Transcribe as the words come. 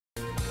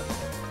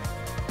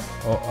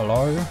Oh,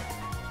 hello?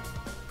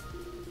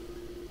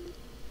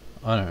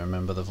 I don't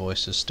remember the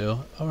voices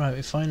still. Alright,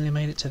 we finally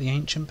made it to the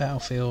ancient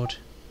battlefield.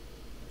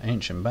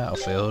 Ancient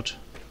battlefield?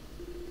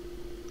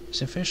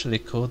 It's officially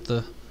called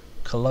the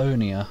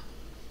Colonoscopy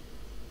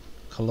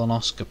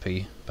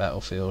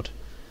battlefield,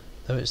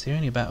 though it's the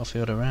only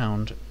battlefield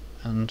around,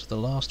 and the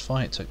last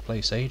fight took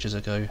place ages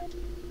ago.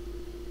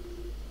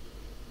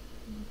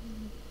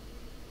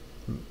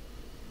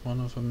 One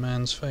of a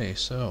man's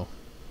face, oh.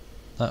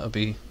 That would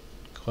be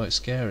quite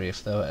scary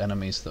if there were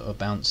enemies that were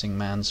bouncing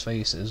man's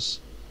faces.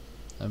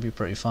 That'd be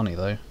pretty funny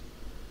though.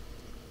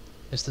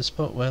 It's the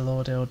spot where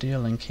Lord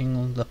Eldil and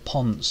King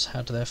Leponce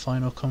had their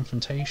final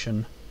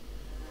confrontation.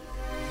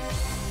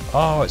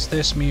 Oh, it's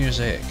this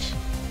music!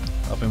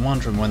 I've been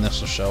wondering when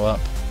this will show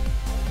up.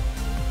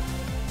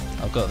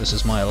 I've got this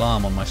as my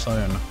alarm on my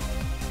phone.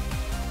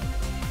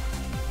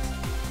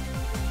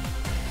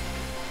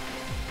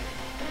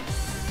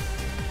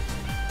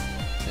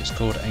 It's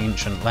called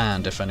Ancient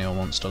Land if anyone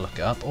wants to look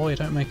it up. Oh, you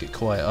don't make it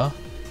quieter.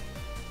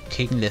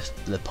 King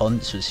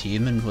Leponce was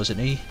human,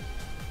 wasn't he?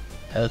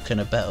 How can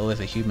a battle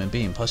with a human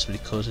being possibly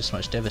cause this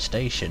much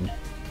devastation?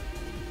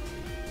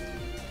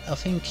 I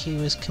think he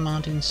was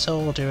commanding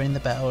Sol during the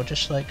battle,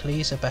 just like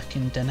Lisa back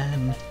in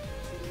Danann.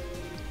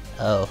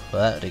 Oh,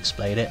 well that would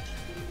explain it.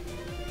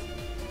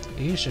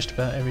 He used just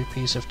about every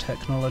piece of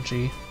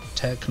technology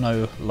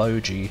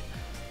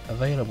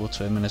available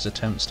to him in his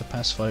attempts to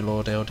pacify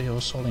Lord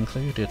Eldil, Sol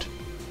included.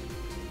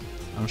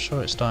 I'm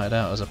sure it started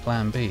out as a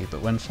plan B,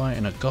 but when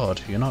fighting a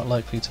god, you're not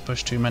likely to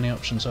push too many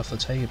options off the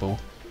table.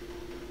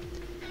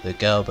 The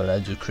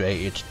Galbalands were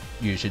created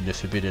using the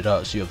forbidden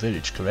arts of your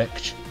village,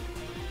 correct?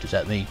 Does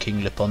that mean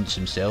King Leponce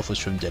himself was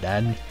from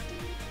Danann?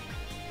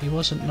 He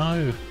wasn't,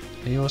 no.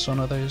 He was one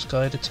of those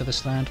guided to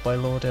this land by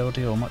Lord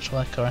Eldil, much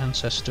like our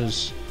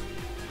ancestors.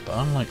 But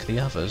unlike the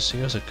others,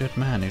 he was a good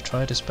man who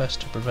tried his best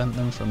to prevent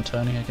them from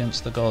turning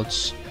against the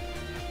gods.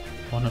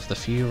 One of the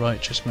few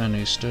righteous men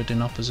who stood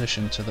in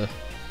opposition to the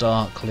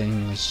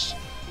Darklings.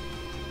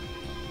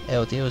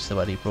 Eldil's the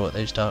one who brought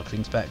those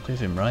Darklings back with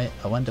him, right?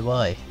 I wonder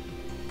why.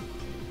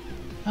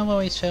 I've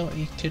always felt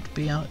he could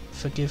be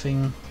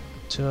unforgiving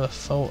to a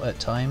fault at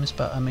times,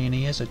 but I mean,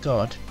 he is a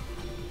god.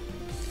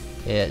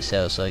 Yeah, it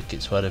sounds like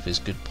it's one of his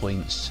good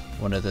points,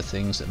 one of the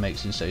things that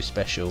makes him so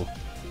special.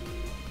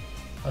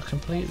 I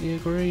completely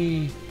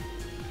agree.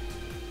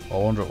 I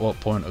wonder at what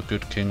point a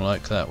good king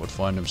like that would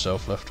find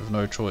himself left with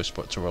no choice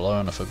but to rely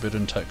on a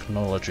forbidden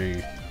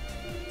technology.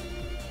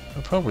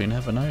 We'll probably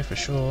never know for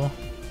sure,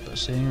 but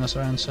seeing as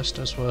our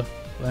ancestors were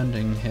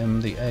lending him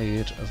the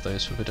aid of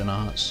those forbidden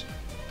arts,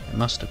 it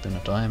must have been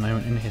a dire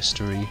moment in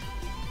history.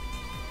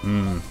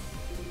 Come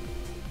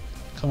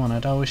on,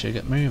 Adol, we should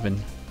get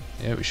moving.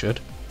 Yeah, we should.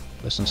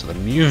 Listen to the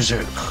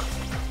music!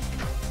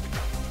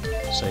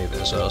 Save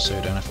it as well so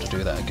we don't have to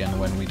do that again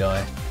when we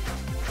die.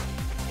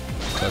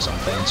 Because I'm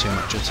paying too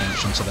much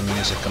attention to the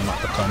music and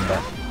not the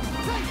combat.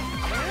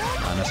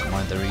 Nah, never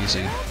mind, they're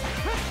easy.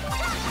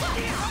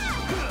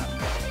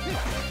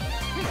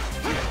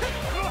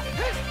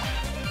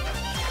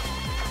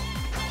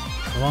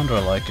 No wonder I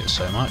like it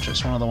so much,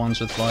 it's one of the ones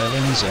with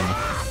violins in.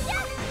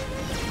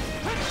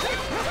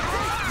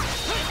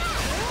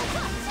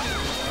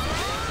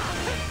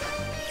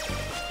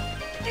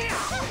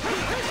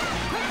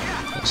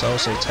 It's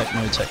also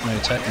techno, techno,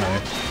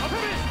 techno.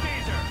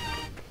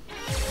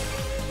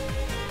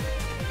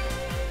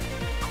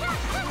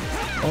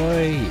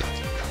 Oi!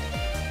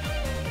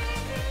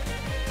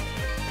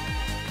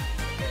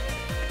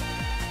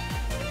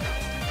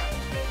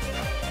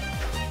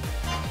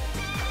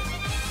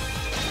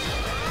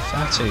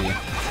 Fatty.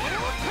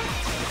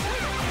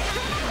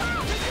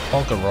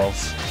 Pogorov.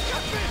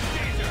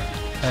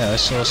 Hey, I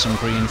saw some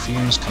green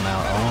fumes come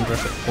out. I wonder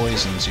if it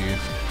poisons you.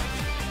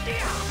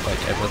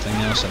 Like everything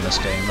else in this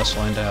game. Let's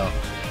find out.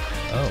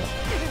 Oh.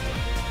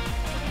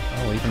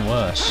 Oh, even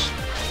worse.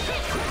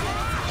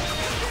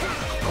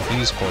 Well,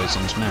 he's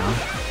poisoned now.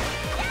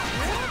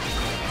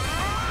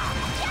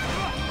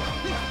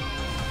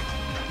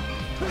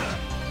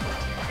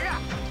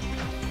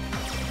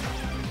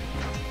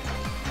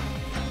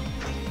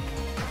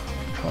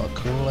 What a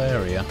cool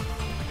area.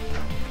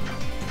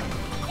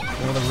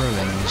 All the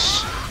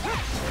ruins.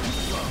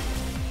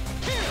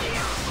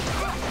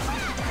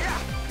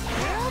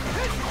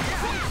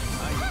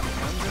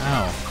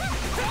 Ow.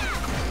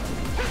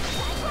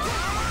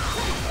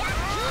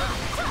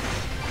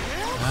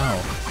 Ow.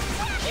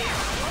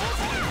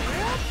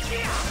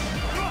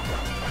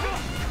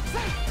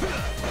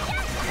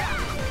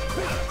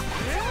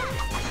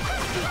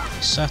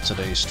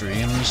 Saturday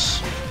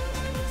streams.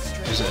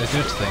 Is it a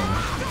good thing?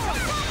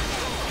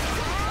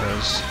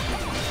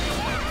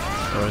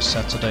 Or is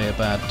Saturday a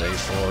bad day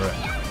for it?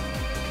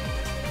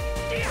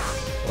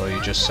 Or are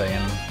you just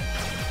saying...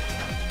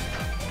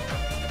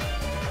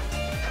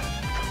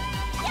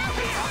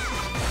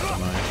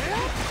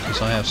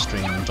 Because I have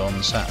streamed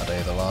on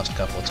Saturday the last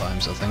couple of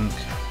times, I think.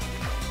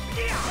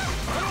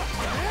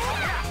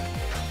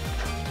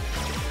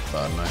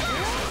 But I don't know.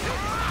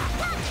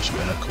 Just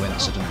been a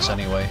coincidence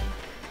anyway.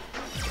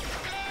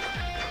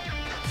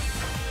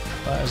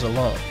 That is a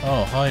lot.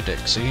 Oh, hi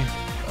Dixie.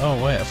 Oh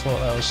wait, I thought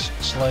that was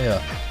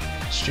Slayer.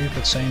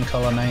 Stupid same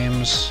colour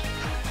names.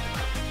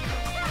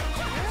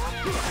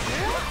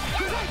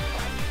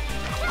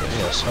 But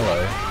yes,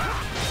 hello.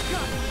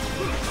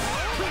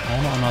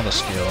 I want another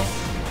skill.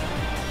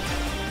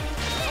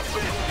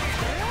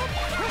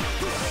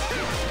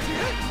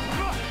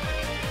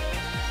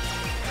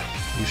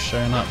 You've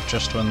shown up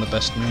just when the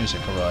best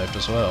music arrived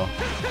as well.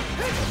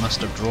 It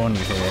must have drawn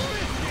you here.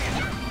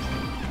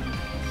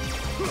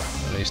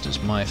 At least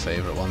it's my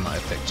favourite one that I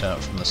picked out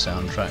from the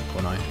soundtrack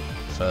when I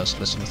first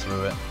listened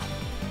through it.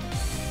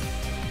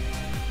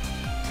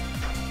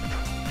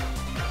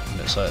 And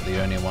it's like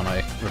the only one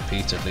I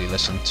repeatedly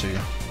listened to.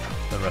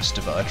 The rest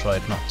of it I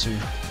tried not to,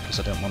 because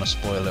I didn't want to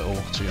spoil it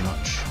all too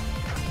much.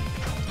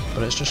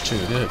 But it's just too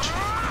good.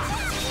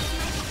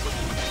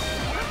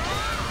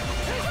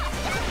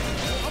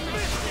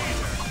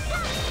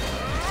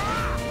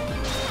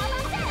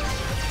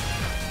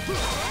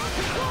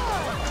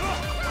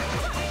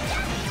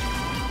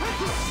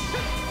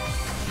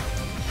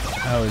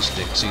 How is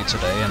Dixie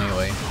today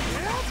anyway?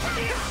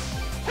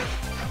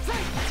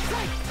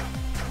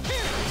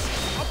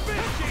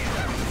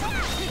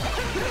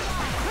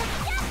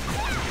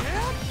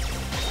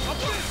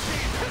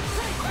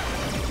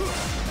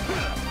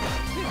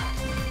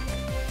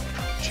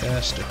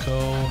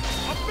 Chesticle.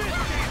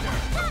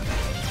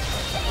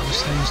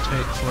 These things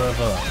take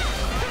forever.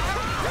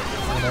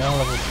 Oh, they are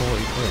level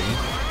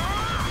 43.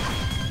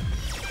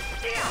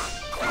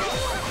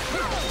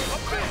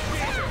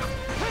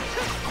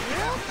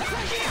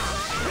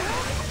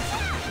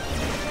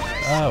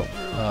 Oh!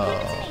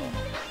 Oh.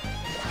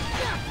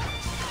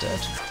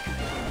 Dead.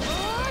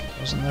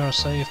 Wasn't there a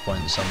save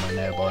point somewhere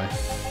nearby?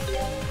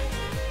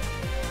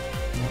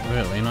 Not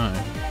really, no.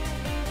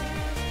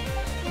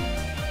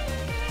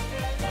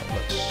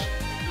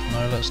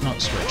 No, let's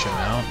not switch him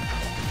out.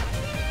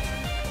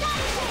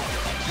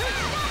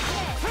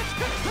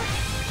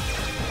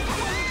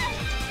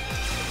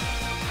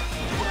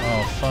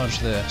 Oh, fudge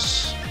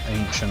this.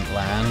 Ancient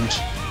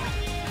land.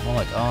 More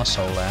like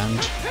arsehole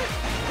land.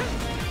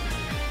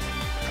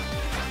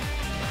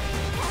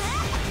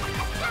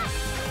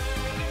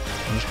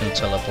 I'm just going to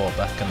teleport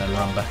back and then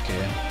run back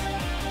here.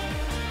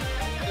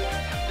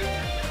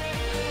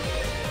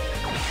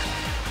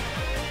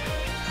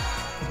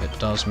 It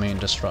does mean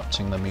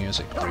disrupting the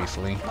music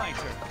briefly.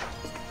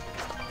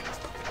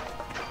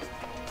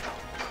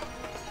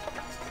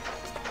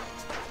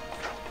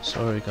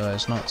 Sorry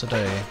guys, not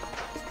today.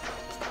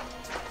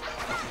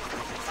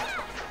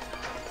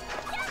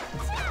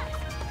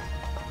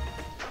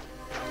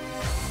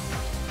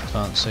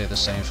 Can't say the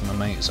same for my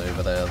mates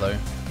over there though.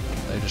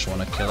 They just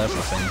want to kill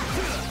everything.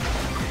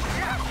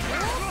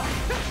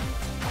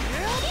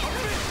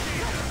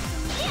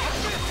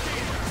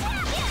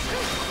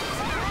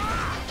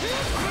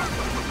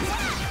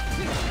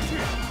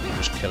 I'm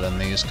just killing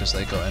these because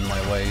they got in my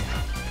way.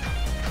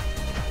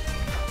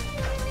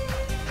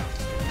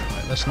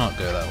 Right, let's not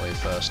go that way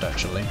first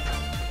actually.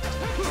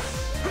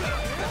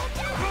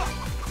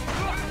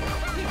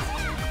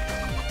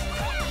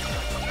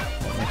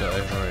 What have we got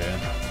over here?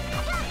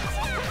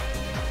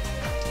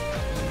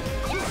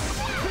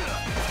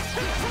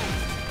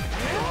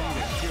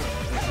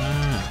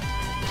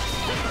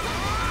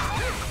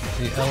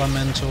 The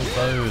elemental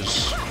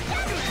bows.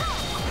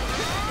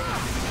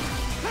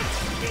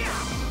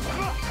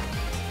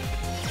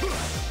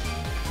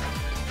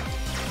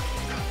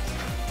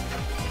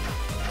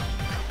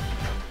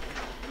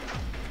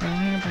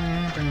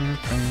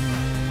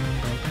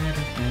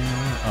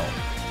 Oh,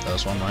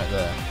 there's one right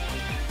there.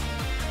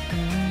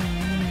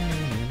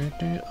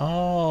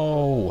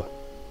 Oh!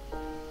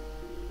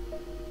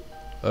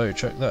 Oh,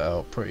 check that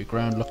out. Pretty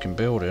grand looking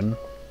building.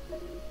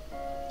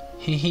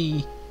 Hee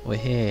hee, we're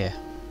here.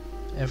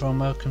 Everyone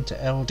welcome to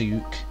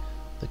Elduke,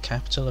 the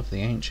capital of the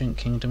ancient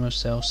kingdom of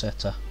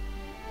Celceta.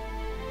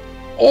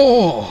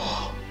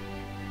 Oh!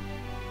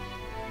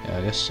 Yeah,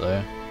 I guess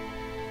so.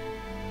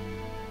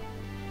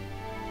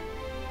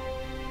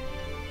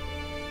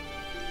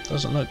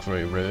 Doesn't look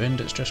very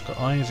ruined, it's just got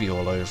ivy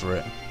all over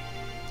it.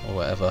 Or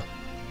whatever.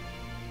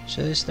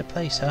 So this is the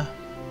place, huh?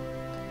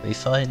 We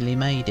finally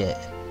made it.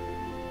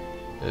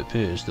 It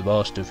appears the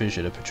Master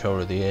Vision are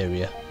patrolling the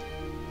area.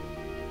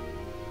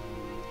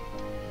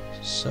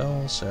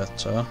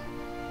 Celceta.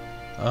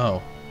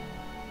 Oh.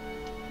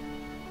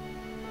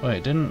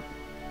 Wait,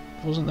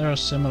 wasn't there a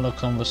similar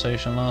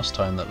conversation last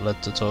time that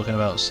led to talking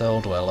about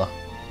Cell Dweller?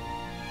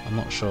 I'm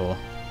not sure.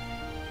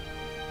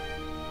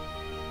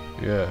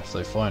 Yeah, if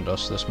they find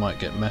us, this might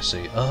get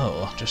messy.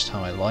 Oh, just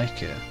how I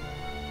like it.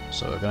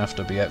 So we're gonna have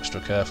to be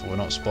extra careful we're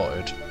not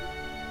spotted.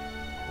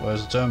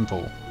 Where's the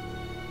temple?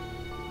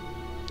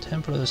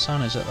 Temple of the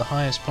Sun is at the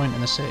highest point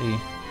in the city,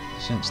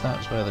 since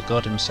that's where the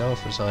god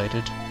himself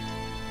resided.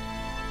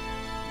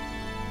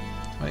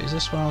 Wait, is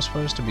this where I'm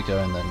supposed to be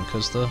going then?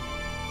 Because the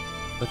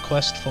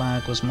quest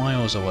flag was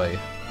miles away,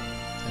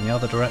 in the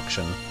other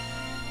direction.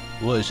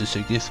 What is the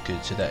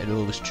significance of that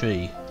enormous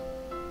tree?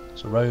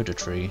 It's a rhoda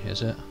tree,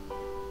 is it?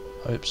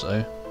 Hope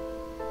so.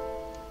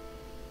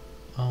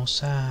 Oh,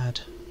 sad.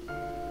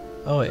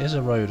 Oh, it is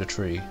a Rhoda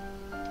tree.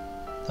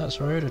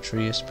 That's Rhoda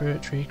tree, a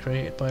spirit tree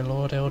created by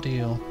Lord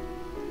Eldeal.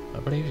 I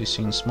believe you've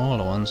seen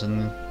smaller ones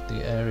in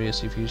the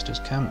areas you've used as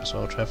camps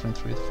while travelling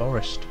through the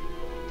forest.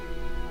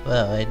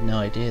 Well, I had no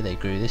idea they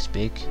grew this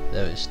big,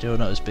 though it's still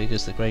not as big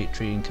as the great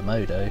tree in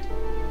Komodo.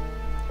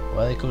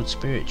 Why are they called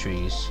spirit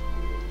trees?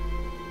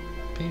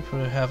 People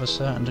who have a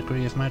certain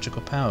degree of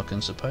magical power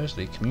can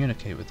supposedly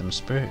communicate with them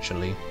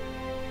spiritually.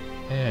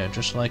 Yeah,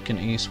 just like in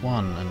East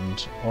 1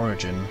 and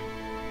Origin.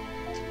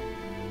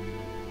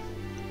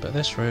 But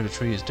this Rhoda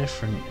tree is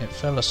different. It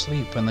fell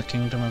asleep when the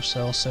kingdom of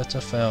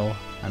Celceta fell,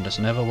 and has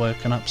never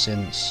woken up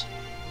since.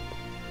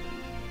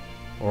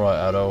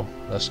 Alright Adol,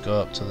 let's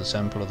go up to the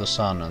Temple of the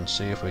Sun and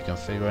see if we can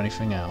figure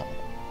anything out.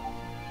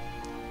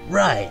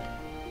 Right!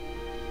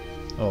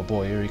 Oh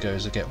boy, here he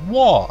goes again.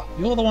 What?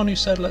 You're the one who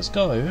said let's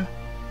go?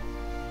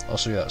 I'll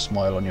see that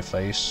smile on your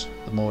face.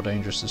 The more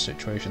dangerous the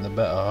situation, the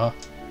better, huh?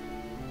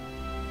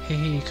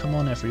 Hee, come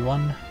on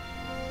everyone.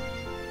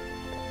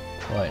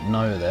 Right,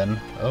 no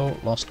then. Oh,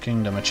 Lost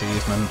Kingdom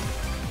achievement.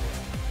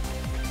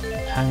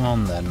 Hang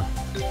on then.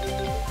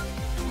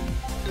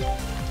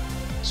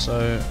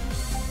 So,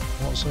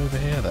 what's over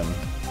here then?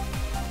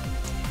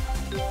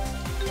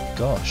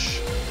 Gosh.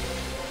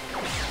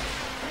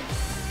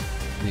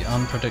 The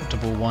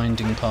unpredictable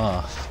winding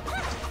path.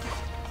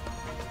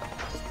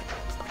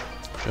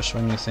 Just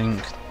when you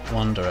think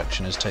one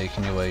direction is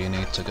taking you where you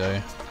need to go,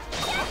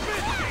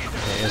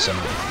 it isn't.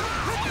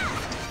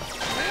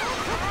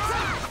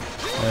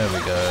 There we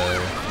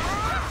go.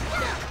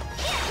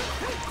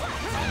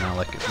 And now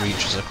like it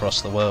reaches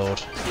across the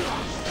world.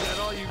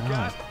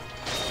 Oh.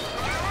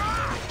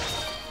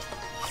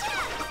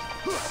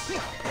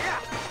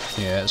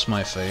 Yeah, it's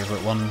my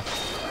favourite one.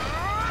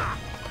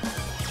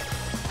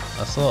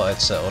 I thought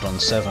I'd settled on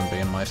 7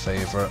 being my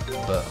favourite,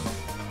 but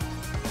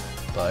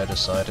I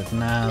decided,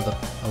 nah,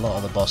 a lot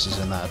of the bosses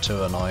in that are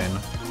too annoying,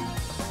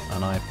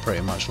 and I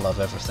pretty much love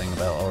everything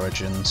about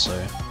Origin, so...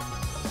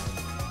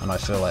 And I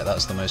feel like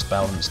that's the most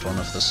balanced one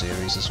of the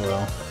series as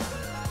well.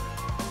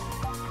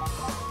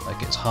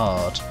 Like, it's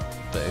hard,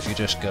 but if you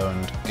just go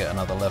and get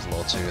another level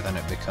or 2, then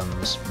it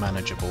becomes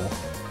manageable.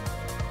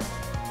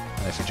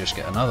 And if you just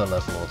get another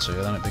level or 2,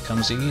 then it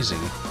becomes easy.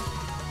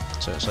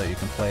 So it's like you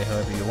can play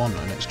however you want,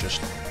 and it's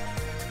just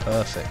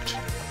perfect,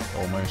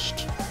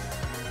 almost,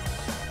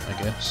 I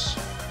guess.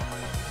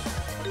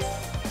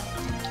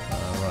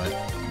 Right.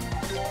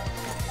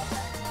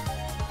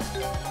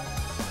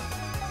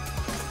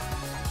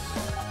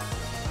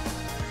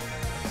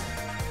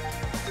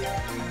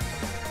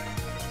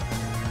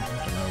 I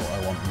don't know what I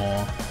want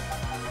more.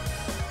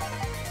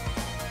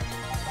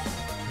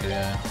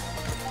 Yeah,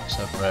 let's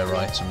have rare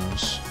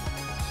items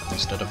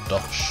instead of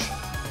Dosh.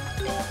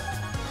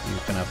 You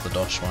can have the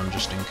Dosh one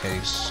just in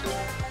case.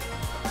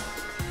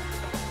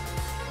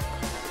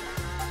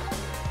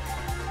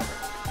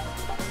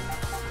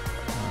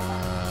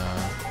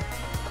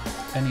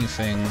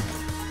 Anything.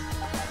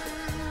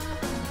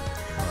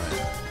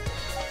 Right.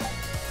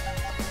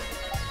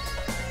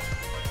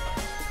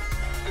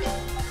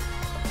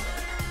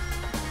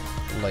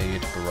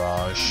 Blade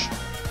Barrage.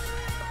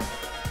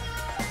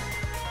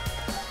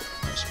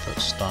 Let's put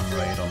Stun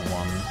Raid on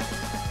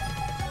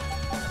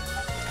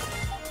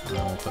 1. And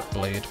we'll put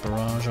Blade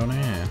Barrage on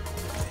here.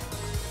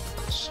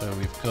 So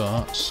we've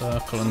got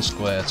Circle and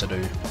Square to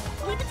do.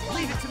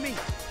 Leave it to me.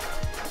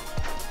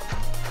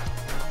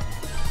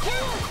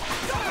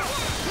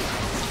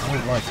 I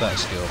don't like that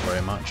skill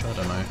very much, I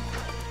don't know.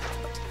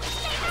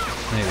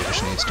 Maybe it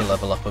just needs to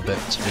level up a bit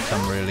to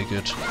become really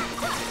good.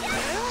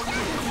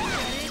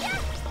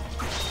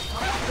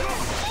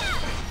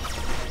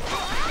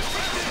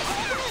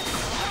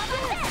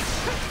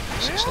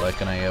 This looks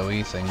like an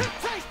AoE thing.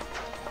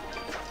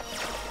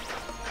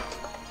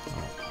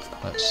 Oh,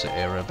 let's sit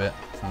here a bit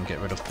and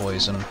get rid of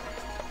poison.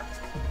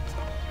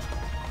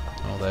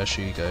 Oh, there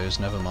she goes,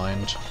 never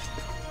mind.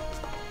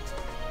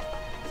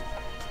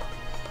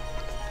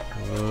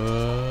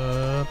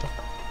 Whoop.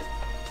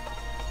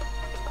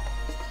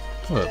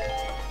 Whoop.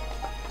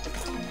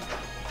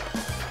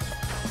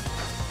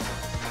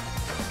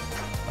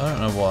 I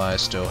don't know why I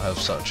still have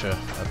such a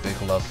big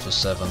love for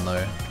 7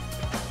 though.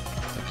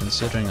 But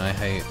considering I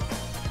hate...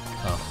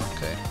 Oh,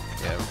 okay.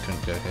 Yeah, we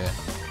couldn't go here.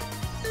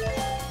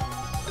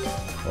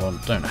 Well,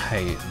 don't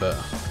hate, but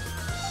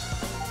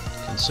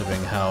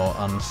considering how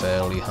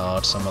unfairly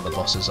hard some of the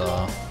bosses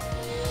are,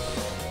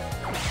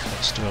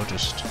 it's still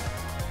just...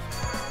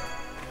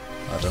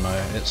 I don't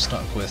know, it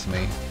stuck with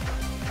me.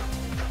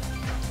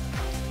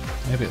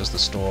 Maybe it was the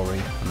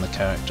story and the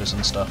characters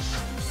and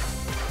stuff.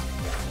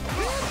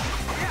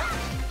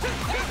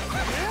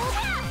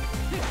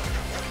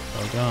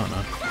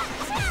 Organa.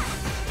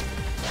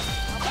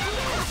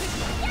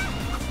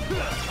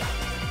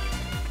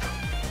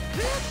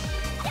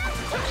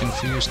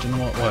 Confused in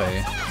what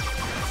way?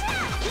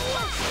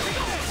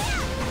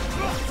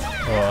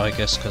 Or I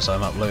guess because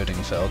I'm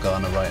uploading for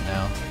Organa right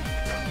now.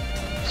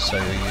 So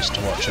you're used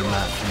to watching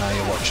that, and now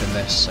you're watching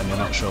this, and you're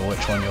not sure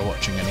which one you're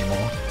watching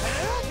anymore.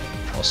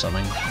 Or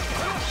something.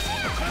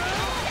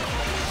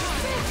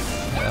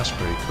 That's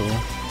pretty cool.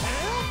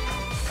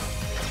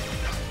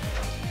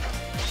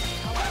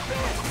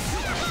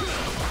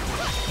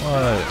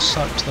 Whoa, it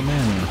sucked them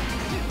in.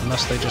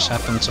 Unless they just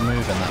happened to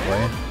move in that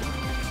way.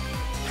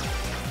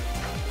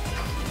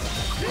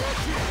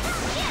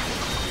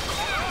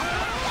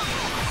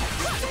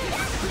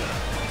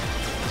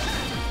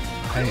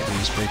 I hate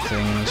these big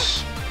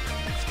things.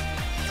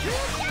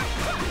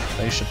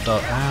 They should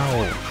die.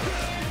 Ow!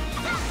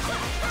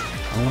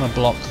 I'm gonna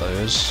block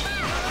those.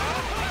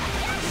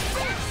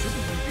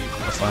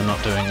 If I'm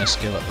not doing a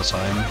skill at the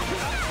time.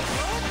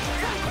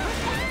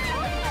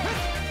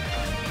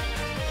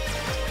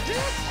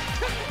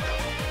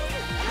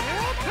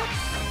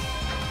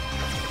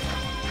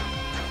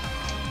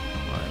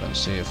 Right, let's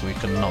see if we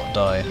can not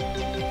die.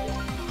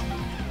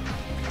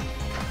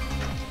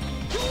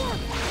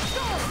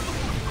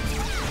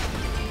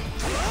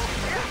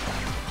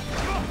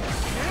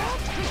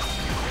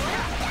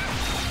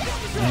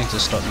 I need to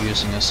stop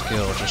using a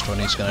skill just when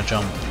he's going to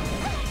jump.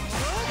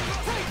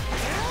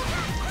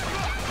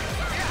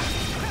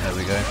 There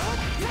we go.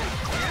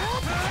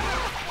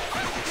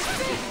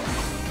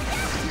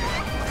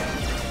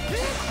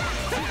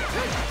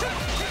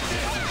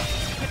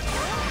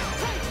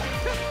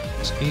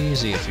 It's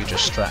easy if you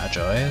just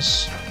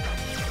strategize.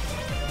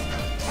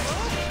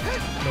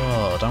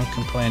 God, I'm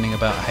complaining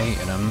about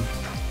hating him.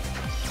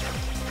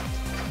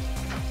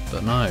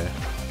 But no,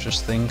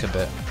 just think a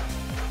bit.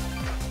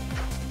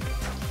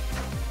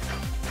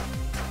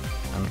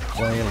 And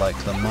play like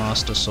the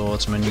master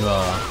swordsman you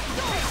are.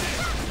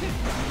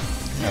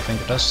 Yeah, I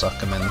think it does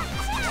suck him in.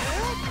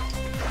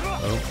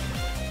 Oh.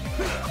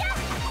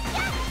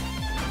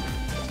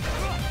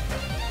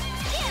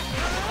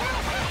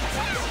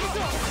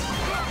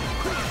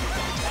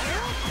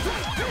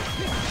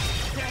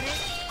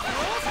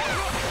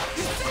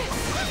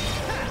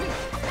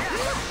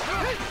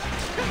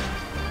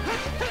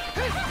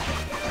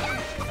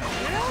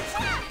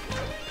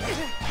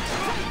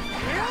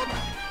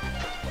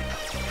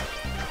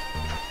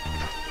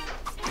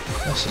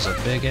 This is a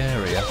big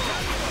area.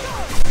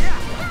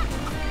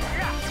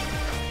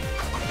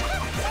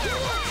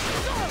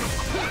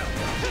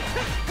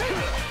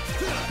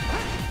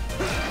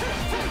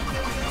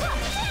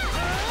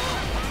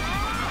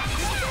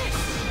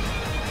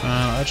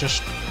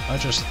 I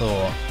just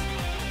thought,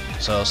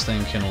 because I was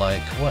thinking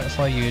like, what if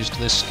I used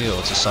this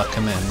skill to suck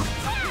him in,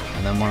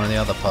 and then one of the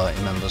other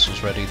party members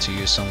was ready to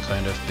use some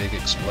kind of big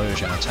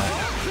explosion attack?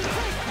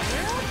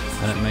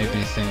 And it made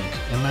me think,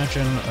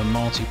 imagine a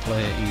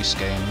multiplayer Ys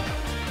game.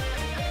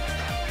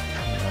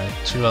 You know,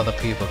 2 other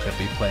people could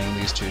be playing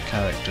these 2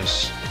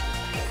 characters.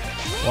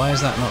 Why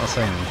is that not a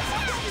thing?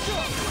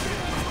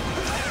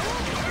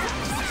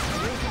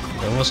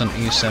 There was an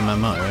Ys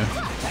MMO,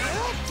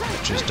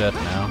 which is dead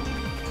now.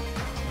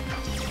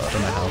 I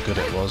don't know how good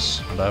it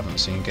was, and I haven't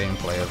seen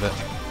gameplay of it.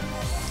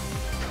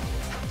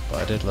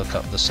 But I did look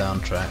up the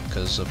soundtrack,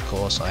 because of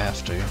course I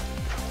have to,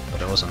 but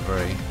it wasn't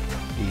very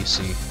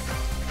easy,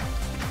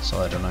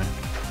 so I don't know.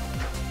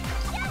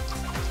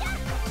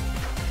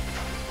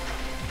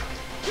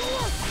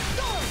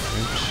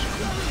 Oops.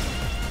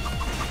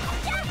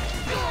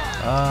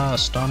 Ah,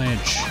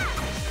 stunnage!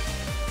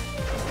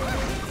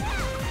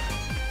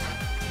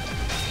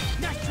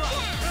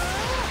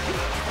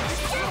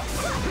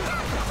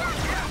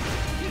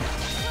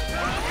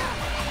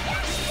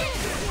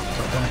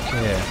 Back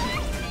here.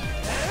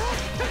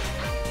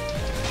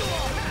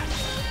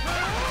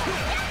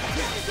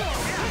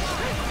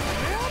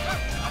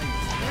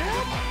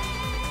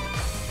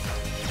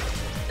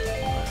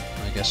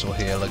 I guess we'll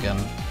heal again.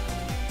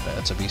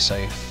 Better to be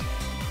safe.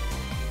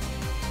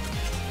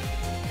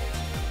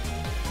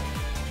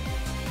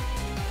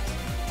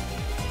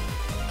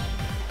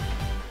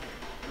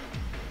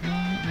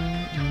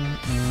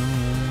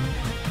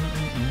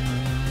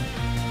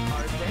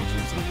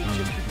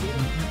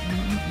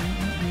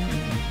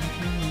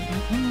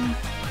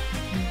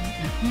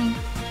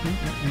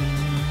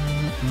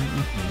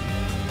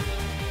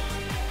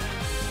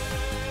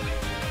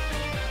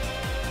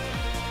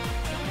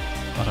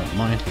 I don't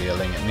mind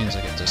healing, it means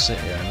I get to sit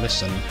here and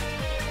listen,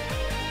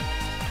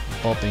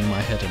 bobbing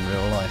my head in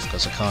real life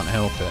because I can't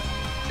help it.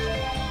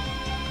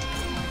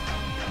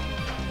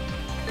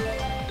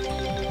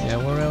 Yeah,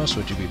 where else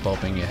would you be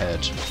bobbing your head?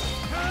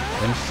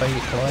 In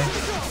fake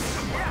life?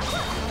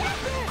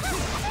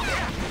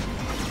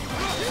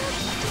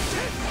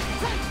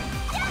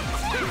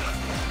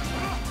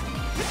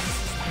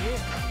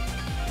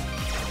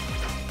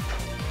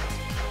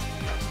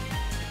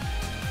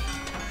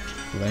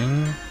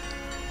 Bling.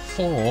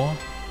 4.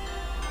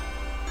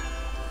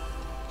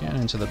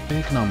 Getting into the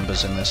big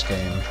numbers in this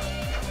game.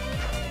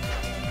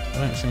 I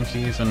don't think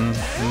even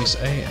Ys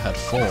 8 had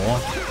 4.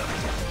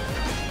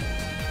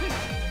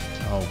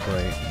 Oh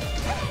great.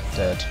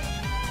 Dead.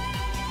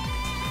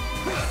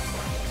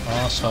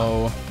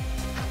 Arsehole.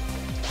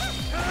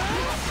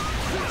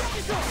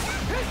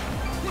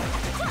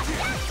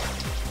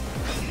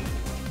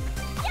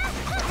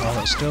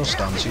 Oh, it still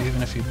stuns you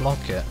even if you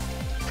block it.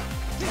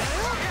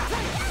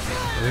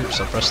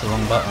 Oops, I pressed the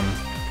wrong button.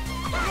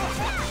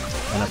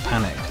 in a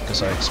panic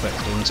because I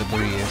expected him to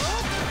breathe.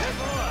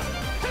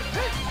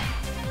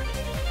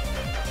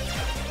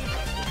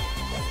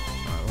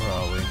 Right, where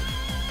are we?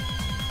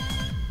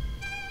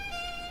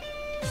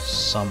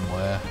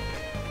 Somewhere.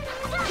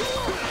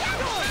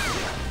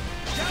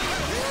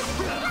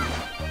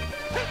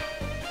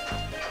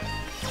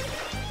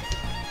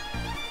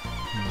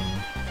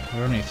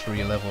 We're only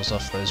 3 levels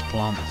off those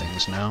plant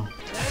things now.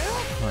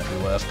 Might be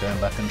worth going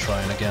back and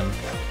trying again.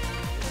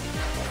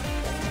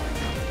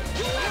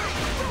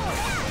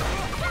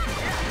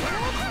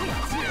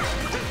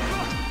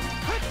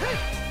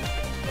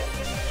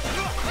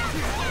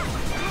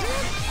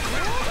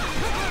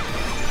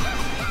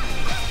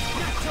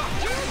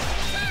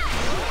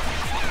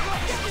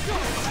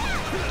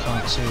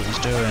 Can't see what he's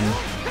doing.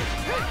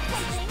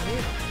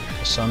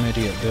 Some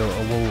idiot built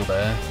a wall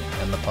there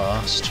in the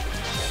past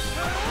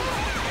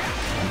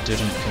and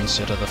didn't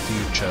consider the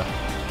future.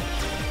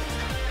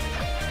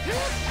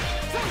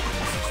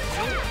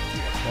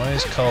 Why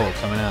is coal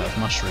coming out of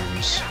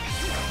mushrooms?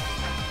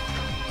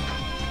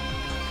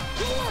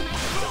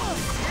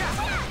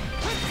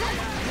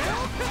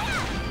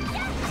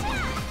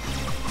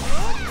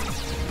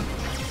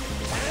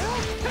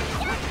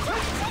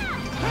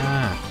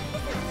 Ah.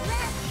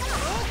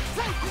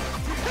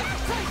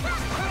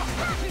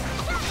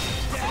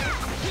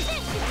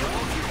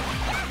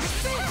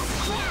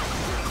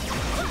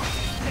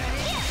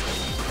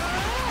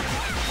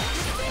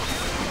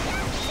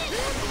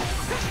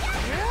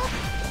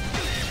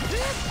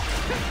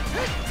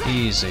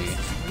 Easy.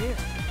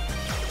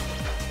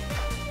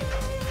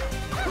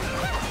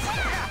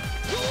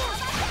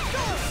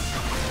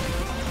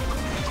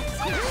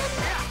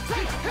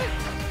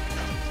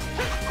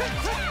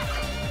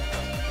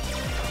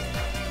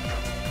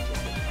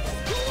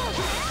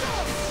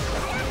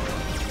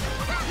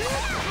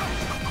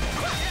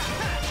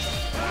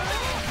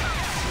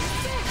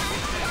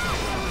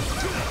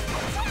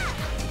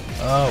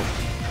 Oh.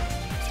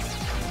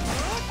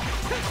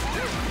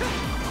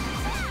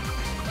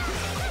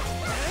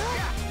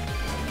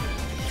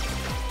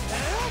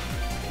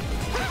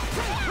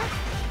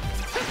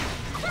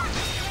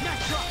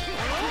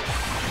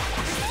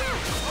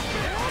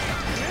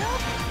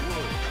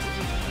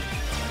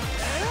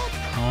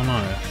 Oh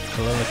no,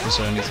 Kalilic is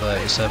only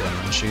 37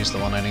 and she's the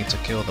one I need to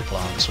kill the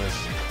plants with.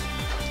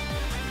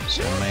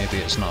 So maybe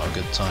it's not a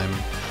good time.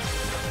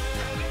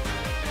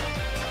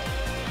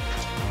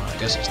 Alright, I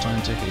guess it's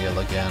time to heal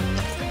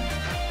again.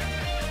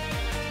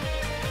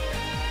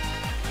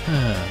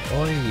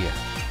 Oi!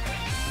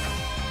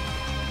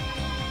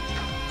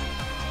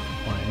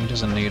 Right, he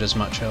doesn't need as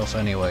much health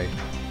anyway.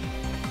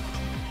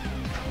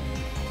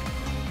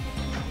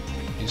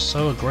 He's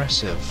so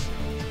aggressive.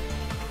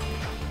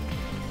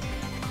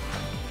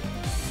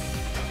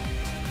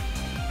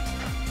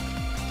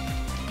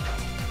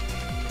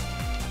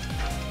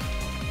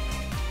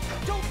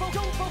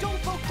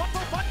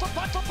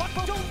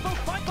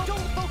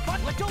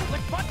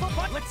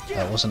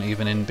 That wasn't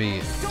even in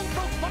beat.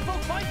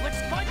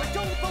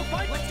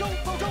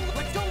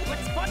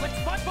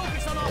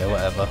 Yeah,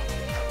 whatever.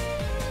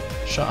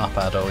 Shut up,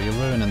 Adol, you're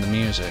ruining the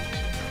music.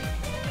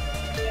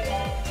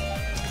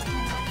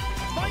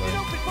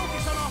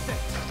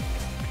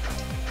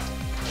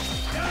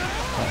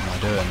 What am I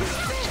doing?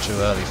 It's too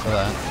early for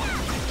that.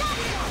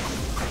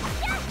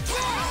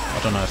 I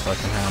don't know if I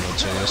can handle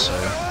 2,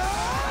 so...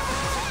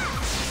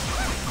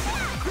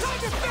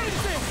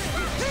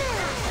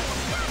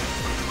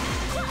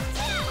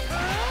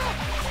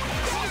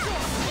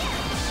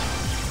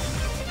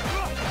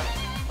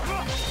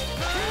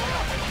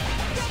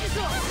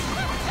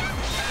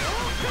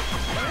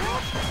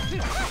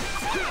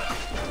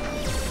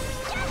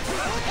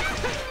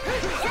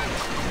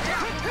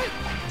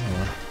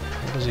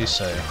 What does he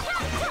say?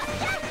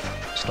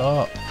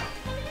 Stop!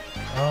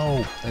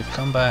 Oh, they've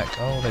come back.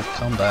 Oh, they've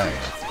come back.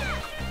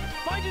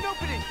 Find an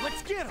opening.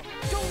 Let's get him.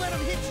 Don't let him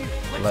hit you.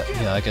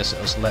 Yeah, I guess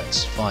it was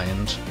let's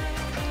find.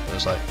 It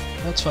was like,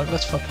 let's fuck,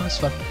 let's fuck, let's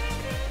fuck.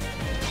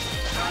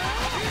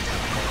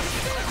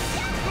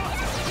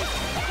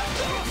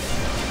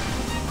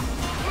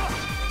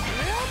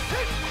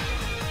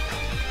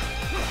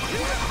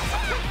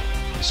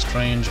 The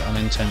strange,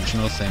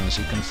 unintentional things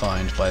you can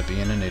find by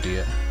being an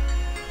idiot.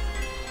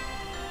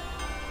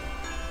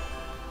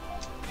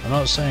 I'm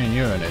not saying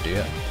you're an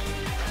idiot.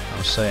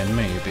 I'm saying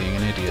me being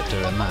an idiot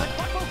doing that.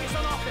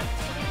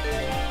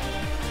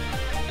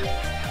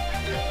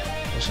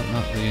 Wasn't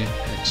that the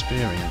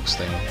experience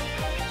thing?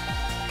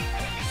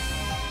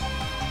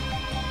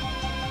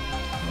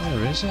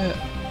 Where is it?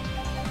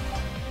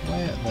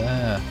 Where?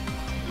 There.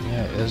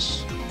 Yeah, it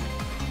is.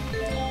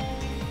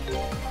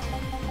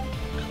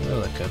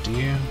 Kalilic, do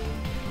you?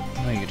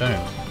 No, you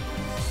don't.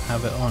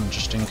 Have it on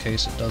just in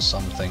case it does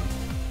something.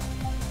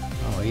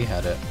 Oh, he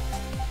had it.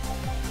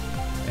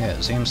 Yeah,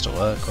 it seems to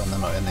work when they're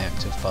not in the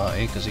active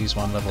party, because he's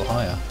 1 level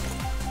higher.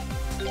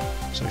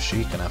 So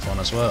she can have one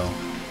as well.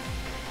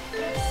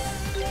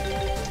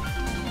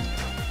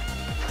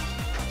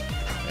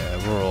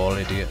 Yeah, we're all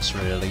idiots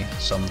really,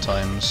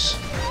 sometimes.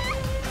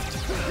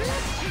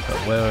 But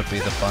where would be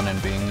the fun in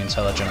being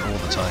intelligent all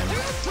the time?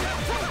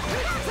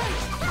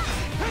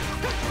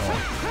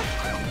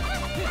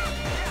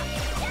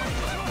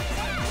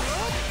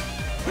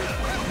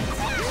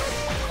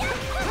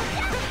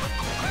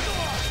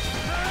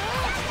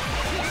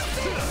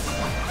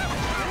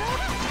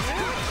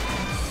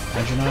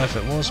 And you know, if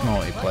it was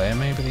multiplayer,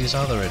 maybe these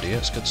other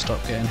idiots could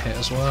stop getting hit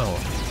as well.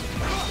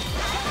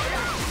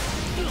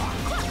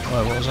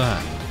 Whoa, what was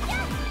that?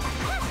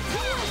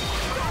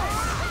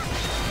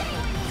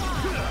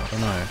 I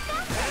don't know.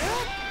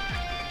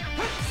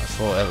 I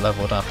thought it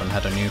leveled up and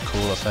had a new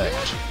cool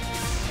effect.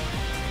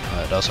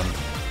 No, it doesn't.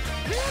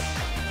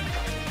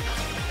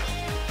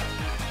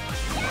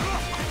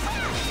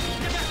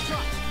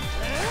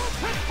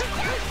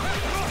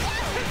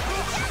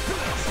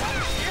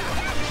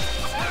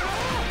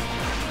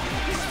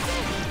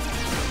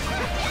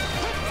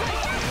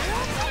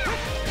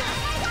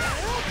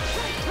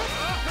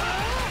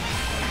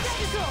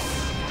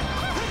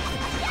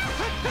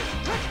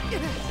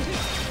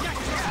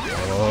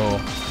 Whoa.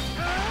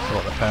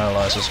 Thought the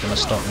paralyzer's gonna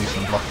stop me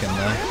from blocking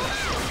there.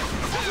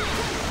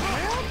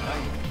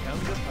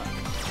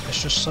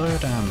 It's just so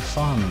damn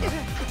fun.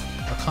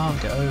 I can't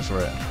get over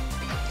it.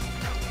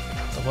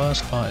 The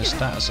worst part is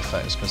status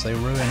effects, because they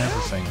ruin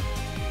everything.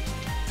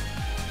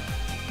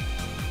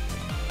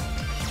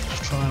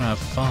 Just try and have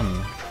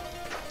fun.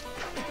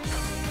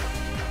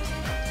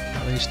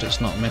 At least it's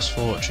not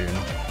misfortune.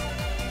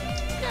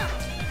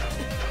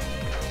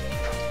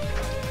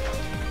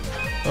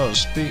 Oh,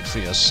 speak for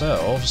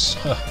yourselves.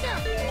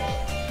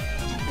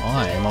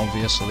 I am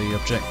obviously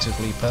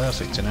objectively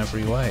perfect in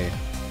every way.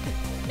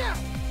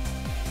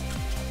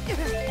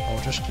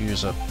 I'll just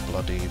use a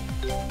bloody...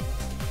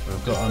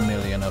 We've got a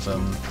million of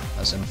them,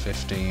 as in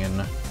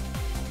 15.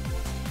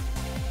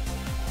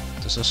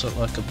 Does this look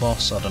like a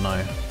boss? I don't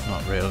know.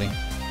 Not really.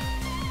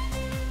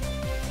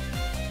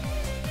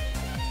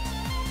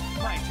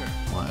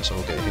 Might as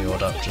well get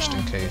healed up just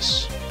in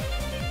case.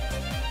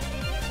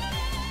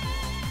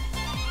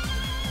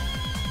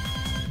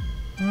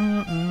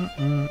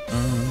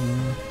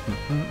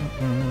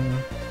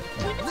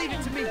 Leave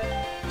it to me.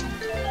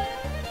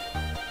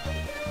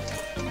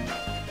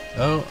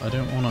 Oh, I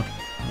didn't wanna.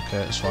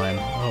 Okay, it's fine.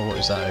 Oh, what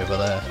is that over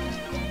there?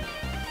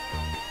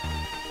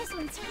 This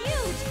one's huge.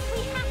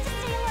 We have to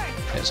stay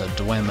alert. It's a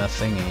Dwemer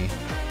thingy.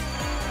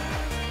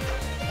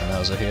 And there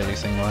was a Healy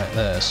thing right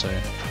there, so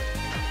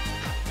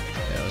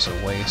it was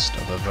a waste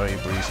of a very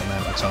brief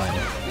amount of time.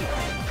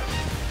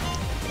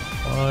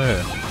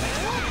 Whoa.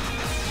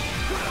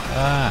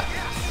 Ah!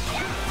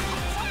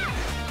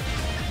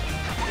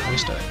 At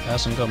least it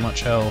hasn't got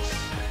much health.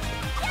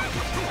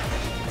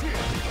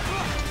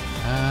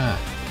 Ah!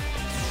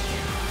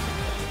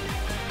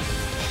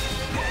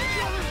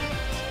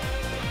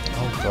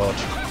 Oh god.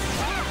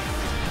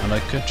 And I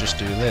could just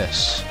do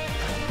this.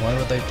 Why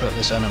would they put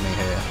this enemy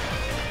here?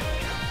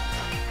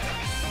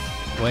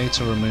 Way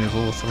to remove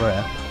all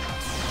threat.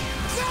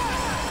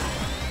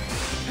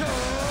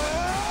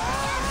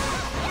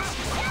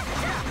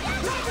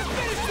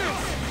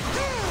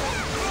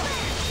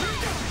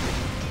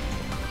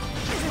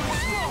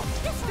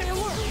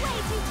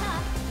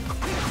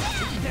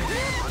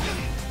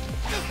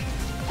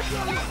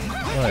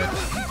 Right.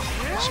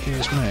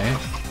 Excuse me.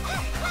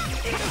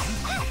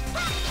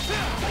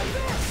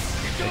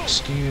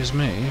 Excuse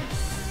me.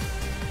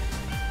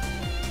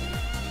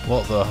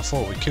 What the? I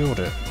thought we killed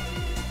it.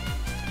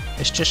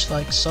 It's just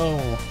like Soul.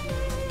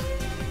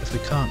 If we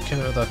can't kill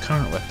it with our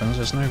current weapons,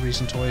 there's no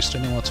reason to waste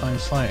any more time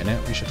fighting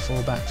it. We should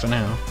fall back for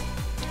now.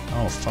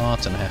 Oh,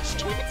 fart and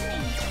heft.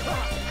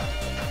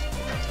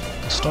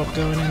 Stop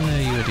going in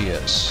there, you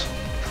idiots.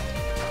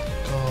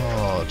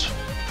 God.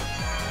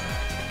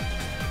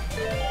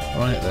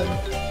 Right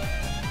then.